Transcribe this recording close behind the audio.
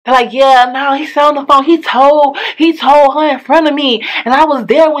They're like, yeah, no, he said on the phone, he told her in front of me, and I was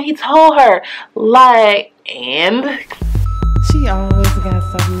there when he told her. Like, and she always got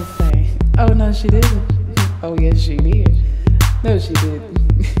something to say. Oh no, she didn't. Oh yes, she did. No, she didn't.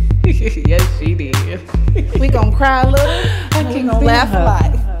 Yes, she did. We gonna cry a little. And we gonna laugh a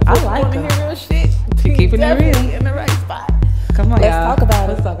lot. I like her. Hear real shit. She keeping it real in the right spot. Come on, Let's y'all. talk about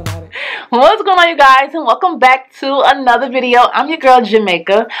Let's it. talk about it. what's going on, you guys, and welcome back to another video. I'm your girl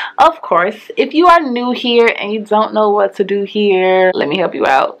Jamaica. Of course, if you are new here and you don't know what to do here, let me help you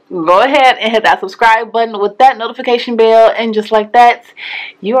out. Go ahead and hit that subscribe button with that notification bell, and just like that,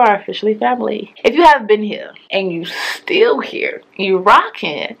 you are officially family. If you have been here and you still here, you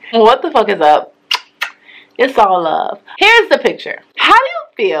rocking, what the fuck is up? It's all love. Here's the picture. How do you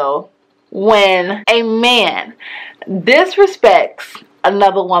feel when a man disrespects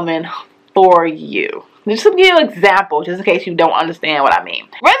another woman for you? Just to give you an example, just in case you don't understand what I mean.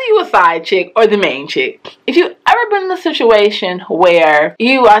 Whether you a side chick or the main chick, if you ever been in a situation where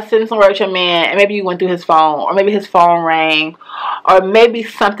you are sitting somewhere with your man and maybe you went through his phone, or maybe his phone rang, or maybe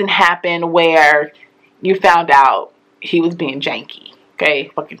something happened where you found out he was being janky,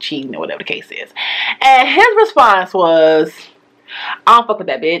 okay, fucking cheating or whatever the case is, and his response was, I don't fuck with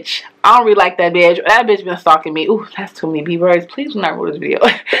that bitch. I don't really like that bitch. That bitch been stalking me. Ooh, that's too many B words. Please do not rule this video.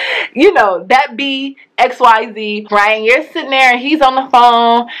 You know, that B, XYZ, right? You're sitting there and he's on the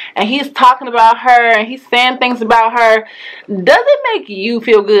phone and he's talking about her and he's saying things about her. Does it make you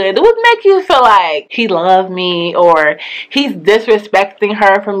feel good? Does it make you feel like he loved me or he's disrespecting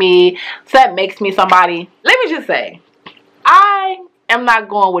her for me? So that makes me somebody. Let me just say, I am not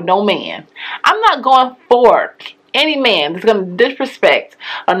going with no man. I'm not going for any man that's going to disrespect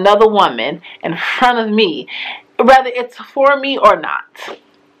another woman in front of me, whether it's for me or not.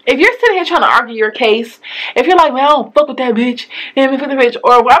 If you're sitting here trying to argue your case, if you're like, man, I don't fuck with that bitch, and fuck the bitch,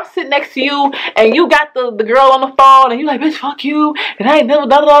 or when I'm sitting next to you and you got the girl on the phone and you like, bitch, fuck you, and I ain't never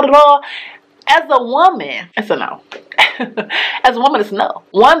da da da da. As a woman, it's a no. As a woman, it's no.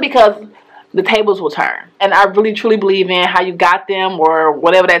 One, because the tables will turn. And I really truly believe in how you got them, or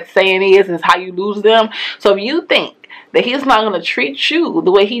whatever that saying is how you lose them. So if you think that he's not going to treat you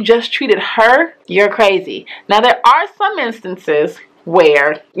the way he just treated her, you're crazy. Now, there are some instances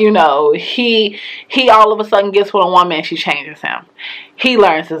where, you know, he all of a sudden gets with a woman and she changes him. He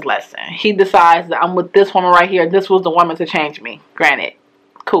learns his lesson. He decides that I'm with this woman right here. This was the woman to change me. Granted.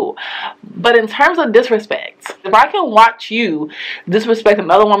 Cool. But in terms of disrespect, if I can watch you disrespect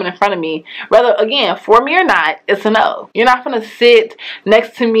another woman in front of me, whether, again, for me or not, it's a no. You're not going to sit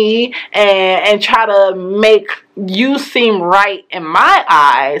next to me and try to make you seem right in my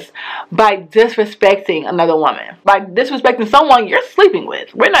eyes by disrespecting another woman. By disrespecting someone you're sleeping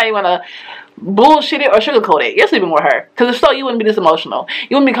with. We're not even going to bullshit it or sugarcoat it. You're sleeping with her. Because if so, you wouldn't be this emotional.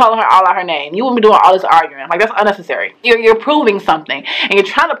 You wouldn't be calling her all out her name. You wouldn't be doing all this arguing. Like, that's unnecessary. You're proving something. And you're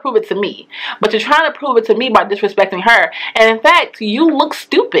trying to prove it to me. But you're trying to prove it to me by disrespecting her. And in fact, you look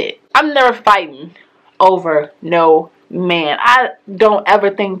stupid. I'm never fighting over no man. I don't ever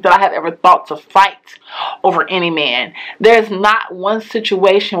think that I have ever thought to fight over any man. There's not one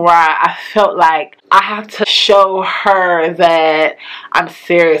situation where I felt like I have to show her that I'm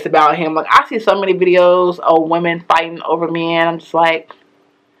serious about him. Like, I see so many videos of women fighting over men. I'm just like,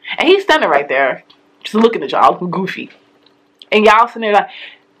 and he's standing right there just looking at y'all goofy, and y'all sitting there like,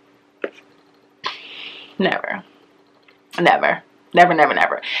 never.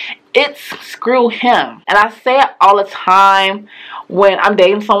 It's screw him. And I say it all the time when I'm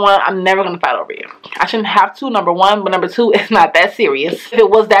dating someone, I'm never going to fight over you. I shouldn't have to, number one, but number two, it's not that serious. If it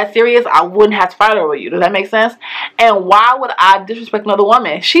was that serious, I wouldn't have to fight over you. Does that make sense? And why would I disrespect another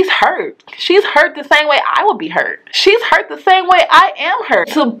woman? She's hurt. She's hurt the same way I would be hurt. She's hurt the same way I am hurt.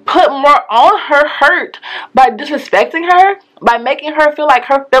 To put more on her hurt by disrespecting her, by making her feel like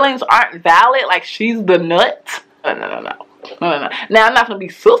her feelings aren't valid, like she's the nut. No. Now, I'm not going to be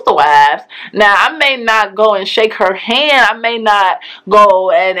sister wives. Now, I may not go and shake her hand. I may not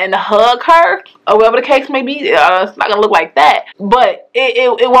go and hug her, or whatever the case may be. It's not going to look like that. But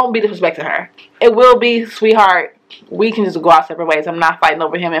it won't be disrespecting her. It will be, sweetheart, we can just go our separate ways. I'm not fighting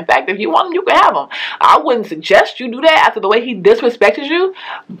over him. In fact, if you want him, you can have him. I wouldn't suggest you do that after the way he disrespected you.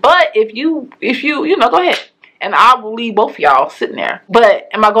 But if you know, go ahead. And I will leave both of y'all sitting there. But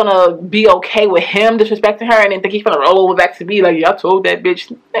am I gonna be okay with him disrespecting her and then think he's gonna roll over back to me like, yeah, I told that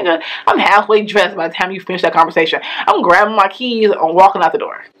bitch? Nigga, I'm halfway dressed by the time you finish that conversation. I'm grabbing my keys and walking out the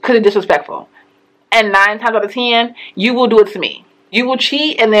door. Because it's disrespectful. And 9 times out of 10, you will do it to me. You will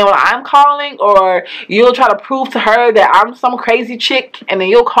cheat, and then when I'm calling, or you'll try to prove to her that I'm some crazy chick, and then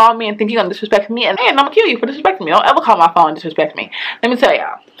you'll call me and think you're gonna disrespect me, and I'm gonna kill you for disrespecting me. Don't ever call my phone and disrespect me. Let me tell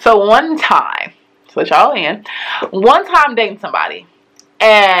y'all, So one time, so y'all in, one time dating somebody,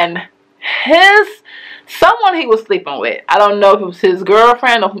 and someone he was sleeping with, I don't know if it was his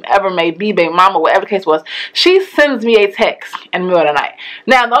girlfriend or whomever may be, baby mama, whatever the case was, she sends me a text in the middle of the night.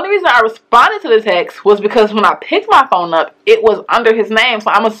 Now, the only reason I responded to the text was because when I picked my phone up, it was under his name, so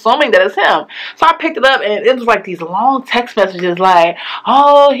I'm assuming that it's him. So I picked it up, and it was like these long text messages like,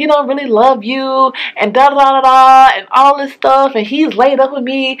 oh, he don't really love you, and da-da-da-da-da, and all this stuff, and he's laid up with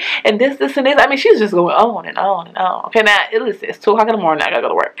me, and this, and this. I mean, she's just going on and on and on. Okay, now, it's 2 o'clock in the morning, I gotta go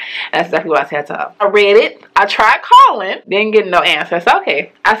to work. That's exactly what I said to her. I read it. I tried calling, didn't get no answer. So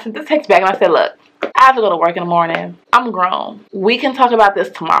okay, I sent the text back and I said, look, I have to go to work in the morning. I'm grown. We can talk about this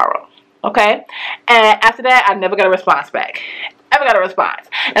tomorrow. Okay? And after that, I never got a response back. Ever got a response.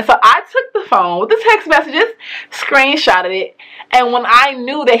 And so I took the phone with the text messages, screenshotted it, and when I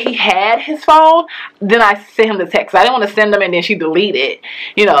knew that he had his phone, then I sent him the text. I didn't want to send them and then she deleted it.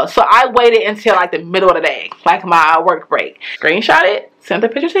 You know, so I waited until like the middle of the day, like my work break. Screenshot it, sent the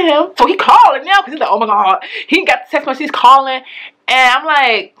picture to him. So he calling now because he's like, oh my God. He got the text message, he's calling. And I'm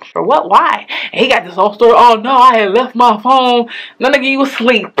like, for what? Why? And he got this whole story. Oh no, I had left my phone. None of you was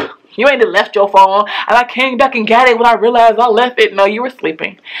asleep. You ain't left your phone, and I came back and got it when I realized I left it. No, you were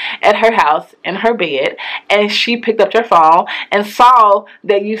sleeping at her house, in her bed, and she picked up your phone and saw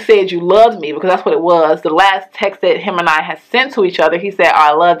that you said you loved me, because that's what it was. The last text that him and I had sent to each other, he said, oh,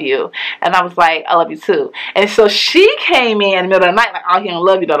 I love you. And I was like, I love you too. And so she came in the middle of the night like, oh, he don't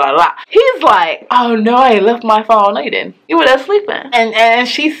love you, da da da. He's like, oh no, I ain't left my phone. No, you didn't. You were there sleeping. And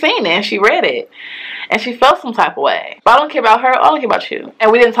she seen it, and she read it. And she felt some type of way. But I don't care about her. I don't care about you.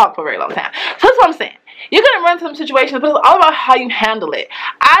 And we didn't talk for a very long time. So that's what I'm saying. You're going to run into some situations, but it's all about how you handle it.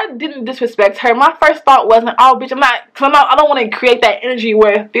 I didn't disrespect her. My first thought wasn't, oh, bitch, I don't want to create that energy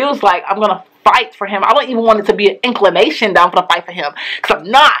where it feels like I'm going to fight for him. I don't even want it to be an inclination that I'm going to fight for him, because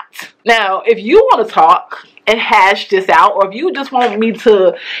I'm not. Now, if you want to talk and hash this out, or if you just want me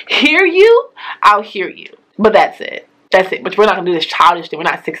to hear you, I'll hear you. But that's it. That's it. But we're not going to do this childish thing. We're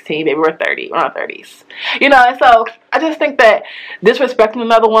not 16, baby. We're 30. We're in our 30s. You know, and so I just think that disrespecting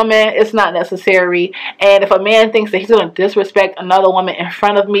another woman is not necessary. And if a man thinks that he's going to disrespect another woman in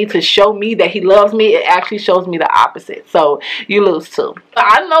front of me to show me that he loves me, it actually shows me the opposite. So you lose too.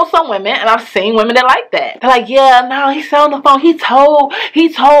 I know some women, and I've seen women that like that. They're like, yeah, no, he's on the phone. He told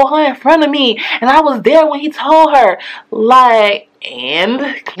her in front of me, and I was there when he told her. Like,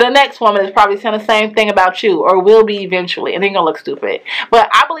 and the next woman is probably saying the same thing about you, or will be eventually, and they're gonna look stupid. But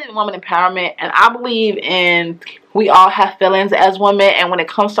I believe in woman empowerment, and I believe in we all have feelings as women, and when it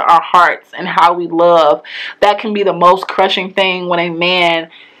comes to our hearts and how we love, that can be the most crushing thing when a man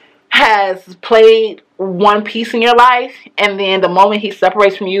has played one piece in your life, and then the moment he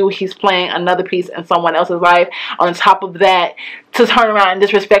separates from you, he's playing another piece in someone else's life. On top of that, to turn around and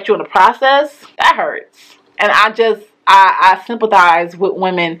disrespect you in the process, that hurts. And I sympathize with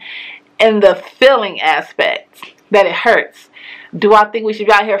women in the feeling aspect that it hurts. Do I think we should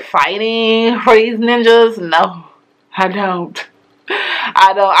be out here fighting for these ninjas? No, I don't.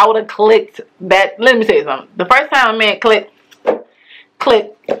 I would have clicked that. Let me tell you something. The first time a man click,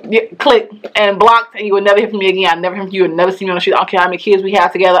 and blocked, and you would never hear from me again. I'd never hear from you. You would never see me on the street. I don't care how many kids we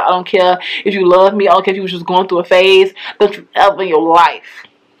have together. I don't care if you love me. I don't care if you was just going through a phase. Don't you ever in your life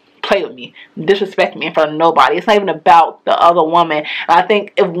play with me, disrespect me in front of nobody. It's not even about the other woman. And I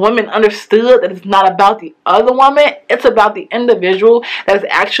think if women understood that it's not about the other woman, it's about the individual that is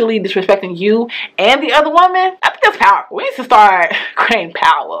actually disrespecting you and the other woman, I think that's powerful. We need to start creating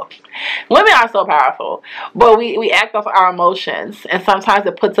power. Women are so powerful, but we act off our emotions, and sometimes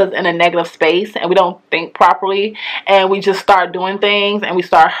it puts us in a negative space, and we don't think properly, and we just start doing things, and we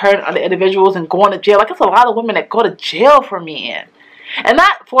start hurting other individuals and going to jail. Like, it's a lot of women that go to jail for men. And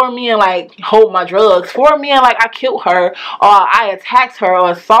not for me and like hold my drugs. For me and like I killed her, or I attacked her,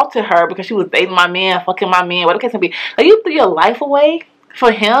 or assaulted her because she was dating my man, fucking my man, whatever the case may be. Like, you threw your life away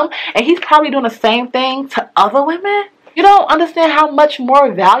for him, and he's probably doing the same thing to other women. You don't understand how much more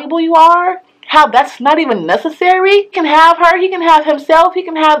valuable you are. How that's not even necessary. He can have her, he can have himself, he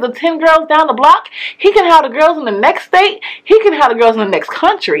can have the 10 girls down the block, he can have the girls in the next state, he can have the girls in the next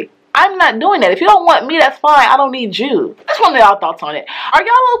country. I'm not doing that. If you don't want me, that's fine. I don't need you. I just want to know y'all thoughts on it. Are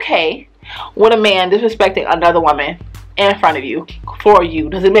y'all okay with a man disrespecting another woman in front of you, for you?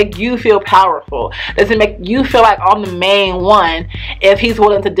 Does it make you feel powerful? Does it make you feel like I'm the main one if he's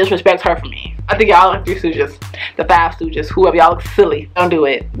willing to disrespect her for me? I think y'all like 3 Stooges, the 5 Stooges, whoever. Y'all look silly. Don't do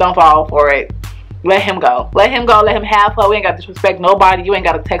it. Don't fall for it. Let him go. Let him go. Let him have her. We ain't got to disrespect nobody. You ain't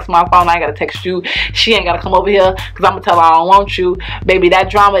got to text my phone. I ain't got to text you. She ain't got to come over here because I'm going to tell her I don't want you. Baby,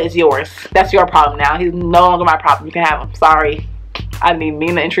 that drama is yours. That's your problem now. He's no longer my problem. You can have him. Sorry. I need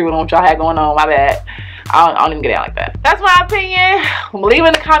Nina and Tree with what y'all had going on. My bad. I don't even get out like that. That's my opinion. Leave it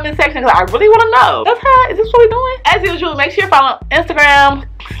in the comment section because I really want to know. That's how, is this what we're doing? As usual, make sure you follow Instagram,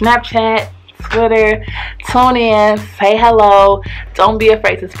 Snapchat, Twitter. Tune in, say hello. Don't be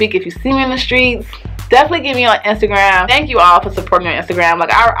afraid to speak if you see me in the streets. Definitely get me on Instagram. Thank you all for supporting me on Instagram.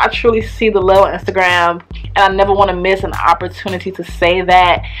 Like, I truly see the love on Instagram, and I never want to miss an opportunity to say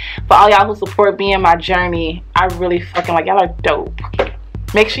that. For all y'all who support me in my journey, I really fucking like y'all are dope.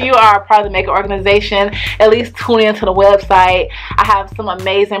 Make sure you are a part of the M.A.I.C.A organization. At least tune into the website. I have some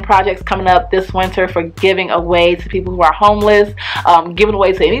amazing projects coming up this winter for giving away to people who are homeless, giving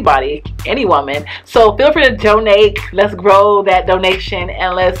away to anybody, any woman. So feel free to donate. Let's grow that donation,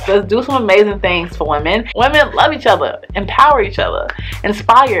 and let's do some amazing things for women. Women love each other, empower each other,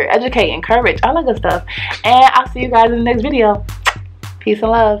 inspire, educate, encourage, all that good stuff. And I'll see you guys in the next video. Peace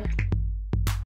and love.